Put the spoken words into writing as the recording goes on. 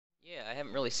Yeah, I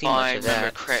haven't really seen If much I of remember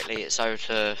that. correctly, it's over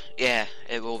to, yeah,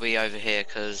 it will be over here,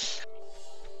 because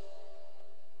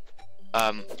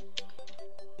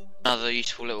another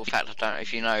useful little fact, I don't know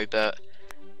if you know, but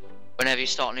whenever you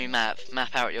start a new map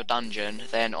out your dungeon,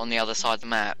 then on the other side of the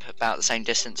map, about the same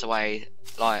distance away,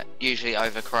 like usually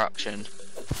over corruption,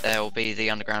 there will be the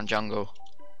underground jungle.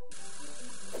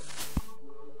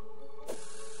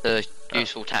 The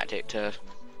useful tactic to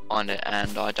find it,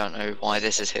 and I don't know why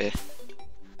this is here.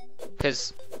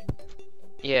 Because,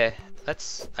 yeah,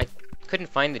 I couldn't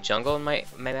find the jungle in my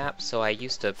map, so I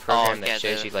used a program that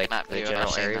shows you like the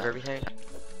general area of everything.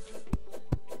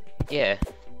 Yeah,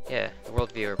 the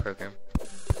world viewer program.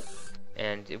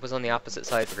 And it was on the opposite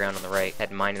side of the ground on the right.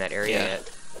 Hadn't mined in that area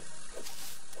yet.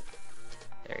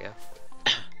 There you go.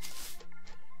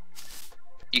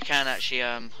 You can actually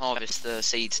harvest the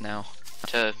seeds now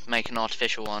to make an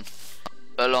artificial one.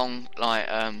 But along like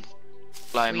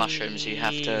glowing mushrooms, you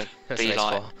have to be nice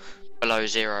like ball. below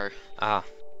 0. Ah,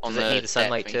 On does it need the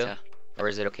sunlight too? meter. Or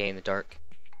is it okay in the dark?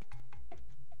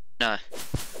 No.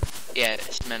 Yeah,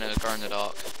 it's meant to grow in the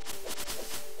dark.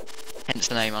 Hence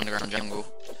the name Underground Jungle.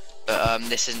 But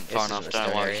this isn't far enough, I don't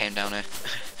know why we came down here.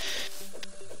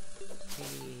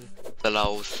 The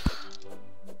lols.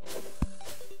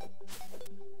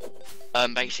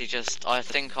 Basically just, I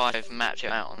think I've mapped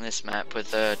it out on this map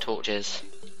with the torches.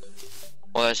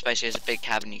 Well, it's basically there's a big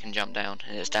cabin you can jump down,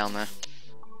 and it's down there.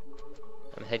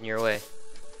 I'm heading your way.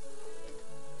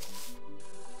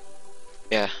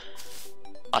 Yeah.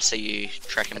 I see you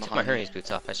trekking behind me. I took my Hermes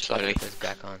boots off, I should probably put those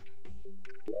back on.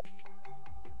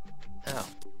 Oh.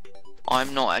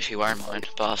 I'm not actually wearing mine,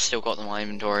 but I've still got them in my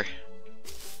inventory.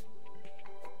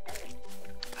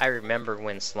 I remember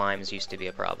when slimes used to be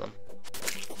a problem.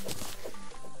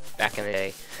 Back in the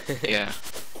day. Yeah.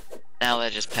 Now they're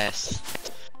just pests.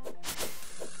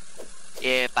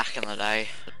 Yeah, back in the day,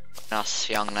 when us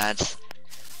young lads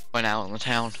went out in the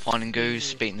town finding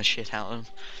goose, beating the shit out of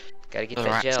them. Gotta get the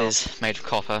that gel. axes made of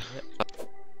copper. Yep.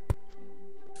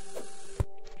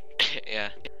 Yeah.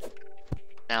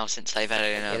 Now since they've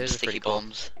added in sticky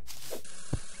bombs.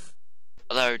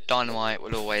 Although dynamite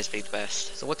will always be the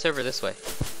best. So what's over this way?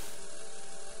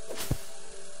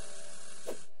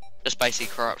 Just basic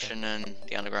corruption and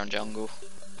the underground jungle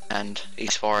and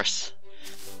East Forest.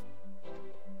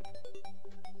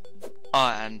 Oh,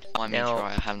 and my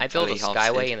meteorite I haven't I built a fully skyway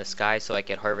harvested. in the sky so I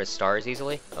could harvest stars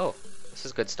easily. Oh, this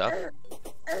is good stuff.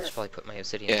 I should probably put my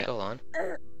obsidian skull on.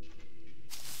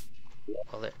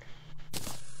 Well, there.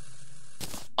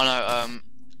 Oh no,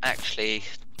 actually,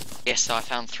 yes, I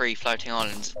found 3 floating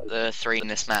islands, the 3 in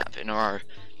this map in a row,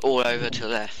 all over to the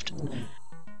left.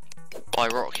 By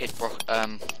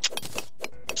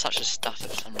such a stutter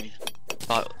for some reason.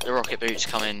 But the rocket boots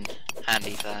come in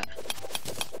handy for that.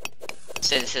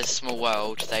 Since it's a small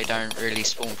world, they don't really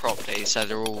spawn properly, so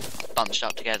they're all bunched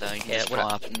up together and you can just fly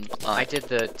up and I did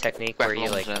the technique where you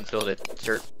like build a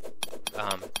dirt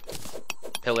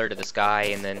pillar to the sky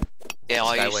and then yeah,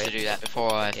 I used to do that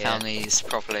before I found these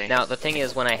properly. Now the thing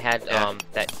is, when I had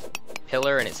that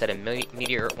pillar and it said a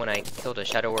meteor, when I killed a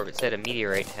shadow orb, it said a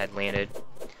meteorite had landed.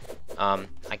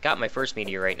 I got my first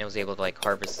meteorite and I was able to like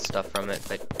harvest the stuff from it,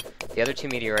 but the other 2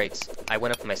 meteorites, I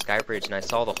went up on my sky bridge and I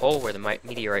saw the hole where the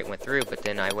meteorite went through, but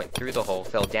then I went through the hole,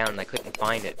 fell down, and I couldn't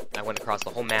find it. I went across the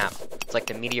whole map. It's like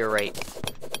the meteorite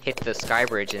hit the sky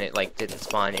bridge and it like didn't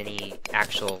spawn any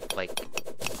actual, like,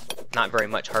 not very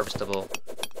much harvestable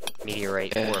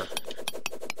meteorite ore.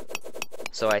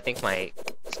 So I think my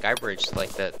sky bridge,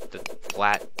 like the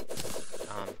flat,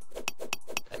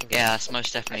 I think that's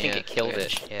most definitely I think it killed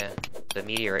it, the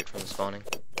meteorite from spawning.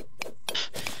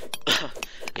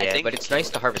 Yeah, but it's nice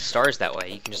to harvest stars that way.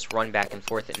 You can just run back and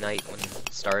forth at night when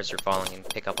stars are falling and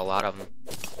pick up a lot of them.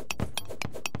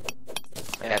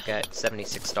 Like I've got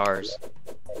 76 stars.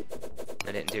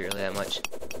 I didn't do really that much.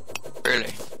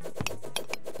 Really?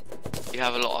 You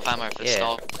have a lot of ammo for the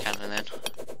star cannon then?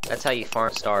 That's how you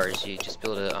farm stars. You just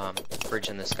build a bridge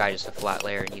in the sky, just a flat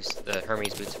layer, and use the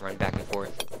Hermes boots to run back and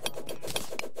forth.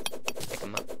 Pick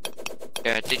them up.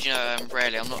 Yeah, did you know,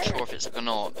 rarely, I'm not sure if it's or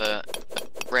not, but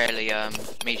rarely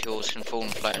meteors can fall on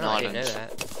floating islands. I didn't know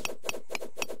that.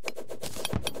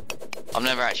 I've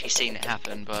never actually seen it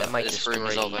happen, but that might there's destroy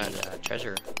rumours of the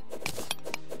treasure.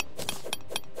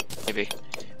 Maybe.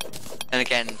 And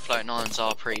again, floating islands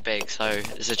are pretty big, so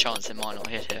there's a chance it might not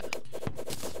hit it.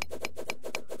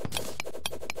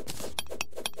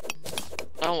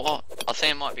 I don't know what, I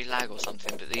think it might be lag or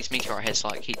something, but these meteorite hits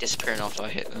like keep disappearing after I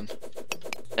hit them.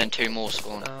 Then 2 more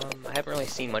spawn. I haven't really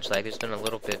seen much lag. There's been a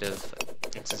little bit of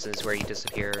instances where you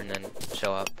disappear and then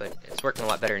show up, but it's working a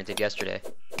lot better than it did yesterday.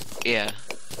 Yeah.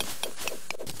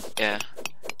 Yeah.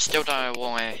 Still don't know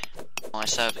why my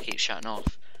server keeps shutting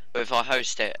off. But if I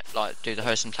host it, like do the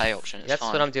host and play option, it's That's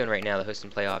fine. what I'm doing right now, the host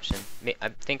and play option. I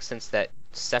think since that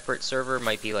separate server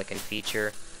might be like a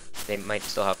feature, they might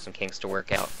still have some kinks to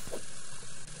work out.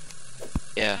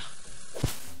 Yeah.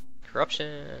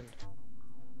 Corruption.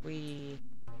 Wee.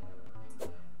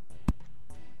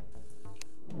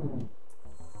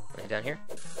 Right down here.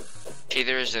 See,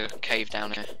 there is a cave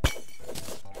down here.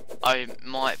 I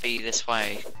might be this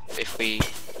way if we...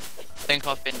 I think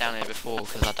I've been down here before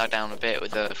because I dug down a bit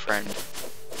with a friend.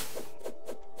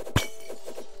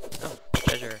 Oh,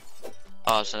 treasure.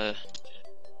 Oh, so...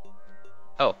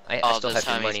 Oh, I still have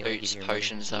your Hermes money. boots,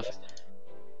 potion stuff.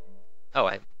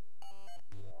 Oh,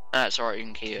 That's alright, you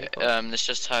can keep it. There's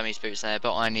just Hermes boots there,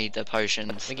 but I need the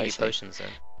potions. we give you potions then.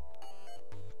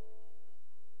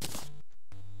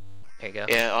 There you go.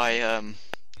 Yeah,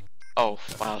 oh,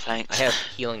 wow, thanks. I have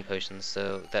healing potions,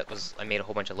 so I made a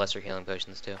whole bunch of lesser healing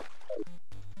potions too.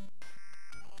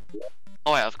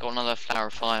 Oh wait, I've got another flower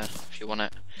of fire, if you want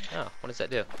it. Oh, what does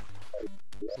that do?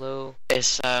 Slow.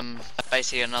 It's,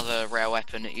 basically another rare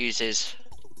weapon. It uses,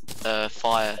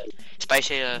 fire. It's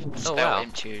basically a spell wow.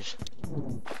 imp use.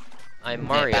 I'm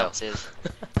Mario. It bounces.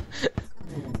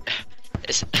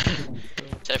 It's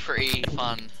a pretty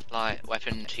fun, like,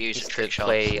 weapon to use at Used trick to shots.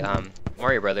 play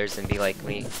Mario Brothers and be like,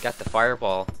 when he got the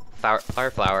fireball, fire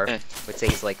flower, would say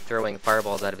he's like throwing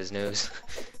fireballs out of his nose.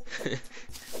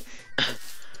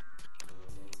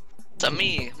 To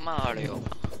me, Mario.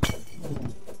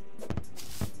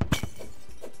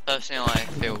 Personally, I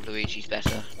feel Luigi's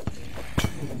better.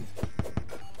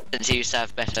 Since he used to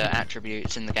have better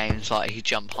attributes in the games, like he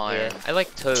jump higher. Yeah, I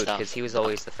like Toad stuff. because he was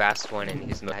always the fast one and he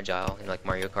was more agile in like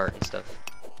Mario Kart and stuff.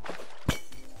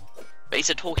 But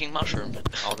he's a talking mushroom.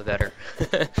 All the better.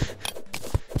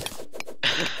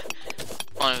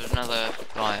 Kind of another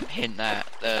like hint that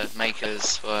the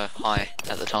makers were high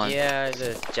at the time. Yeah,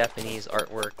 the Japanese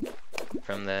artwork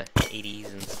from the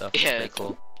 80s and stuff. Yeah. Pretty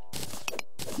cool.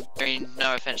 I mean,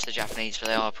 no offense to the Japanese, but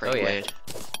they are pretty weird.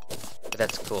 But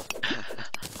that's cool.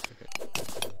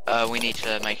 We need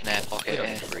to make an air We pocket don't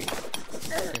here. breathe.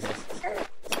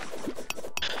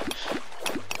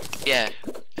 Yeah,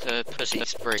 the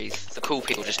pussies breathe. The cool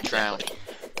people just drown.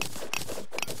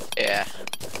 Yeah.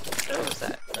 What was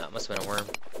that? Oh, it must have been a worm.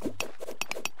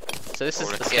 So this is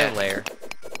Or the a- stone yeah. layer.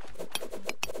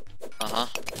 Uh-huh.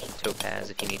 Topaz,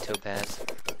 if you need topaz.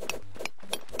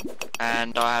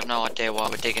 And I have no idea why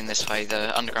we're digging this way.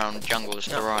 The underground jungle is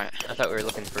to the right. I thought we were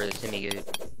looking for the Timmy Good.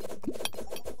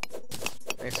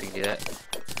 I guess we can do that.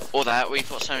 Or that, we've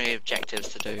got so many objectives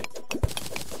to do.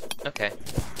 Okay.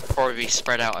 Probably be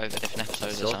spread out over different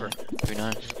episodes Silver. or something. Who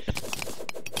knows?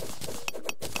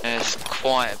 There's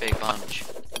quite a big bunch.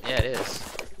 Yeah, it is.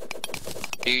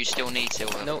 Do you still need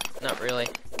silver? Nope, not really.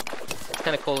 It's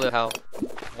kind of cool though how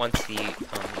once you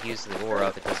use the ore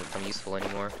up, it doesn't become useful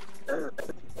anymore.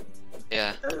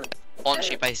 Yeah. Once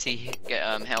you basically get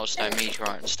Hailstone,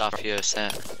 Meteorite and stuff, you're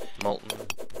set. Molten.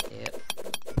 Yep.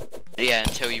 Yeah,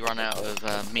 until you run out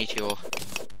of Meteor.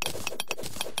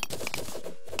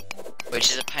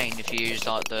 Which is a pain if you use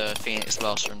like the Phoenix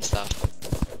Blaster and stuff.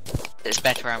 It's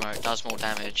better ammo, it does more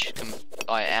damage. It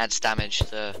adds damage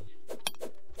to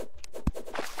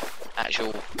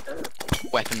actual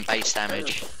weapon base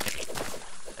damage.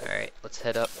 Alright, let's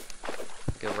head up.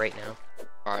 Go right now.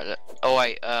 Alright, oh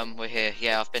wait, we're here.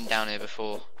 Yeah, I've been down here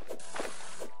before.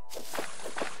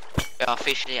 We are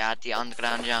officially at the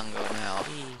underground jungle now.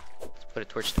 Let's put a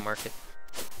torch to mark it.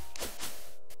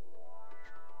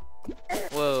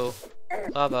 Whoa.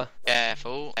 Lava.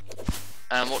 Careful.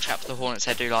 Watch out for the hornets,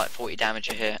 they do like 40 damage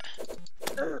a hit.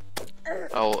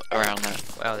 Oh, around that.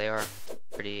 Wow, they are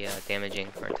pretty damaging,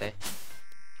 aren't they?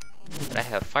 But I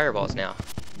have fireballs now.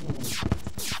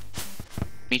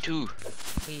 Me too.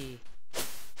 Whee.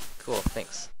 Cool,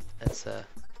 thanks. That's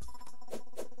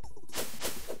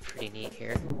pretty neat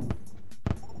here.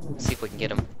 Let's see if we can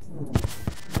get him.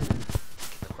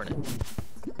 Get the hornet.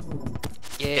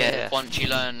 Yeah. Once you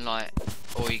learn like,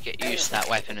 or you get used to that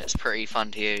weapon, it's pretty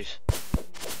fun to use.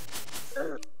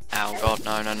 Oh god,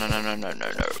 no.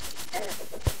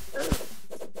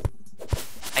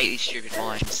 Hate these stupid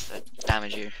mines that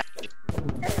damage you.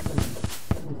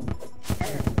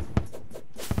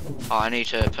 Oh, I need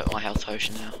to put my health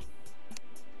potion now.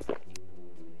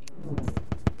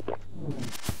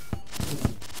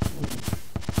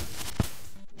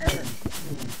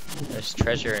 There's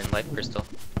treasure and life crystal.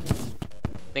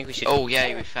 I think we should. Oh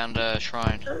yeah, we found a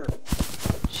shrine.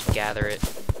 Should gather it.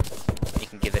 You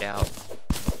can give it out.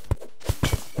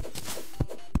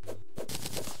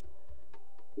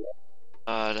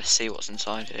 Let's see what's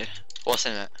inside here. What's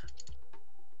in it?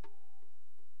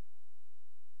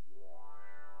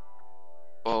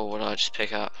 Oh, what did I just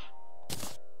pick up?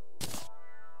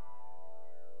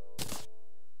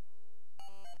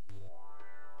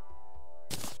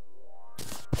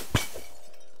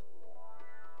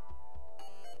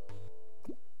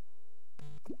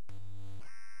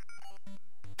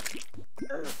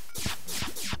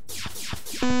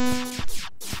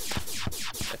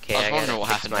 Okay, I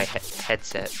gotta fix my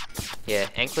headset. Yeah,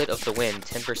 Anklet of the Wind,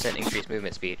 10% increased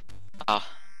movement speed. Ah,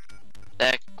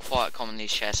 they're quite common,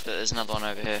 these chests, but there's another one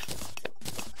over here.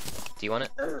 Do you want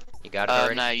it? You got it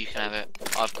already? No, you can have it.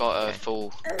 I've got a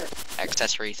full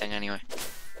accessory thing anyway.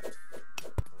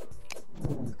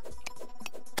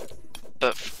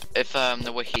 But if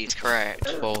the wiki is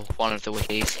correct, well, one of the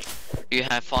wikis, you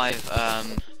have 5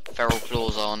 feral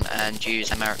claws on and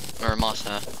use a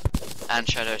Muramasa and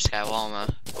shadow scale armor,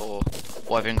 or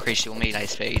whatever increase your melee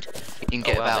speed, you can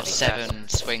get about 7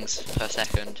 swings per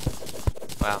second.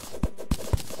 Wow.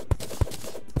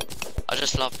 I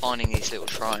just love finding these little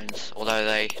shrines, although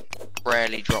they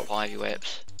rarely drop Ivy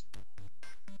Whips.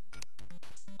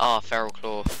 Ah, feral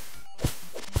claw.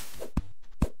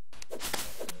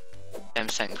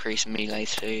 10% increase in melee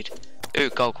speed. Ooh,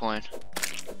 gold coin.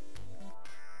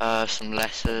 Some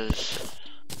lessers.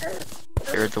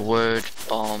 Here are the wood,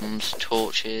 bombs,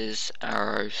 torches,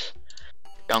 arrows,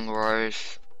 young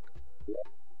rose.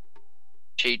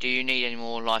 Gee, do you need any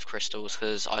more life crystals?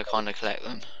 Because I kind of collect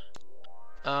them.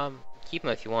 Keep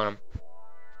them if you want them.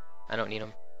 I don't need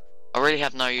them. I really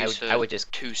have no use for I would just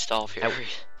 2 star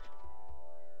furies.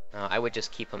 I would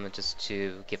just keep them just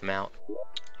to give them out.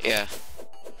 Yeah.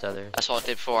 To others. That's what I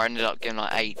did before. I ended up giving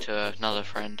like 8 to another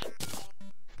friend.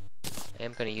 I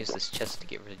am gonna use this chest to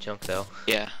get rid of junk though.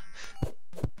 Yeah.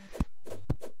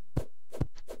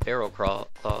 Feral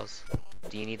claws.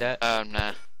 Do you need that?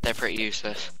 Nah. They're pretty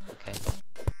useless. Okay.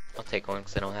 I'll take one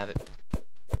because I don't have it.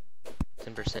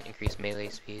 10% increased melee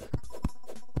speed.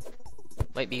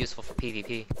 Might be useful for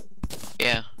PvP.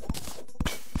 Yeah.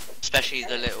 Especially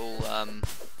the little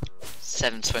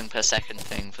 7 swing per second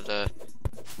thing for the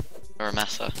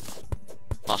Muramasa.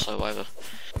 Muscle, whatever.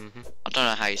 I don't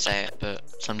know how you say it, but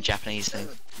some Japanese thing.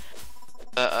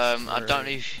 But I don't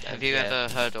know if have you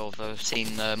ever heard of or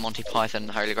seen Monty Python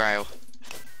the Holy Grail?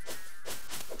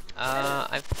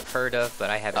 I've heard of, but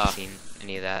I haven't seen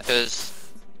any of that. Because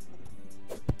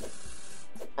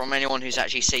from anyone who's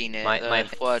actually seen it,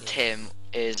 the word Tim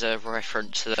is a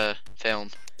reference to the film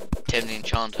Tim the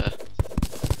Enchanter.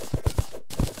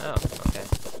 Oh, okay.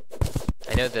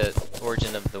 I know the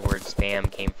origin of the word spam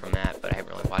came from that, but I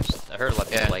haven't really watched it. I heard a lot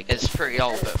of people like it. It's pretty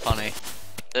old but funny.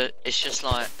 It's just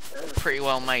like pretty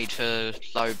well made for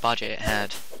low budget it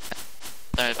had.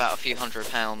 So about a few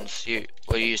 £100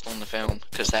 were used on the film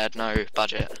because they had no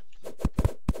budget.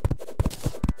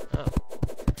 Oh.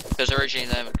 Because originally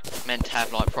they were meant to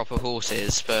have like proper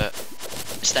horses, but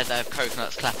instead they have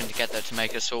coconuts clapping together to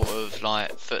make a sort of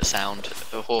like foot sound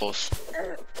of a horse.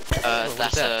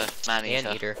 That's a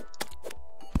man-eater.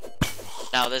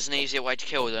 Now there's an easier way to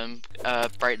kill them.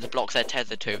 Break the blocks they're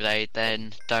tethered to, but they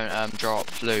then don't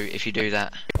drop loot if you do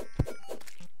that.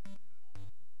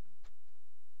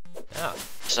 Oh.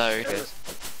 So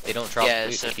they don't drop loot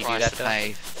it's if a you do price that to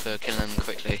pay for killing them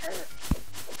quickly.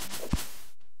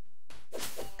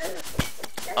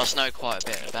 I also know quite a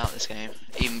bit about this game,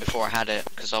 even before I had it,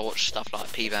 because I watched stuff like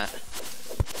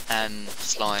PBAT and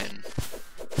Slime.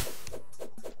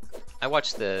 I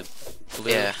watched the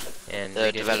Blue and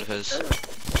the developers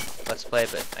Let's Play,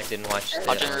 but I didn't watch the,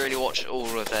 I didn't really watch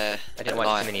all of their I didn't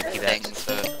watch too many things,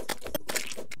 but...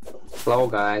 Hello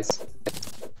guys.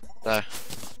 So,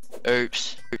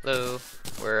 oops. Hello.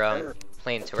 We're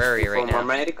playing Terraria right now. From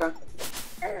America?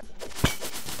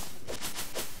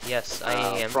 Yes,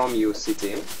 I am. From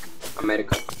UCT,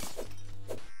 America.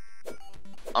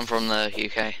 I'm from the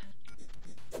UK.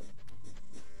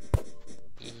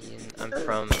 I'm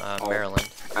from Maryland.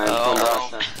 I'm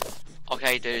from Russia.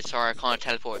 Okay, dude, sorry, I kind of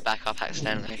teleported back up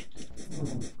accidentally.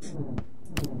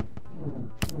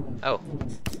 Oh,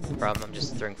 no problem. I'm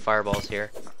just throwing fireballs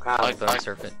here. I Bone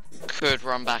serpent. Could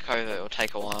run back over, it'll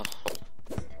take a while.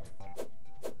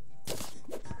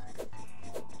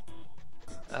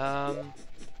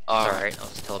 Alright, I'll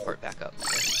just teleport back up.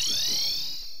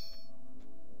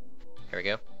 Here we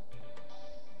go.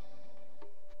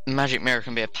 Magic mirror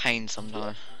can be a pain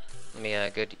sometimes. Let me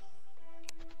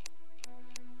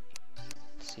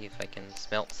see if I can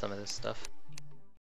smelt some of this stuff.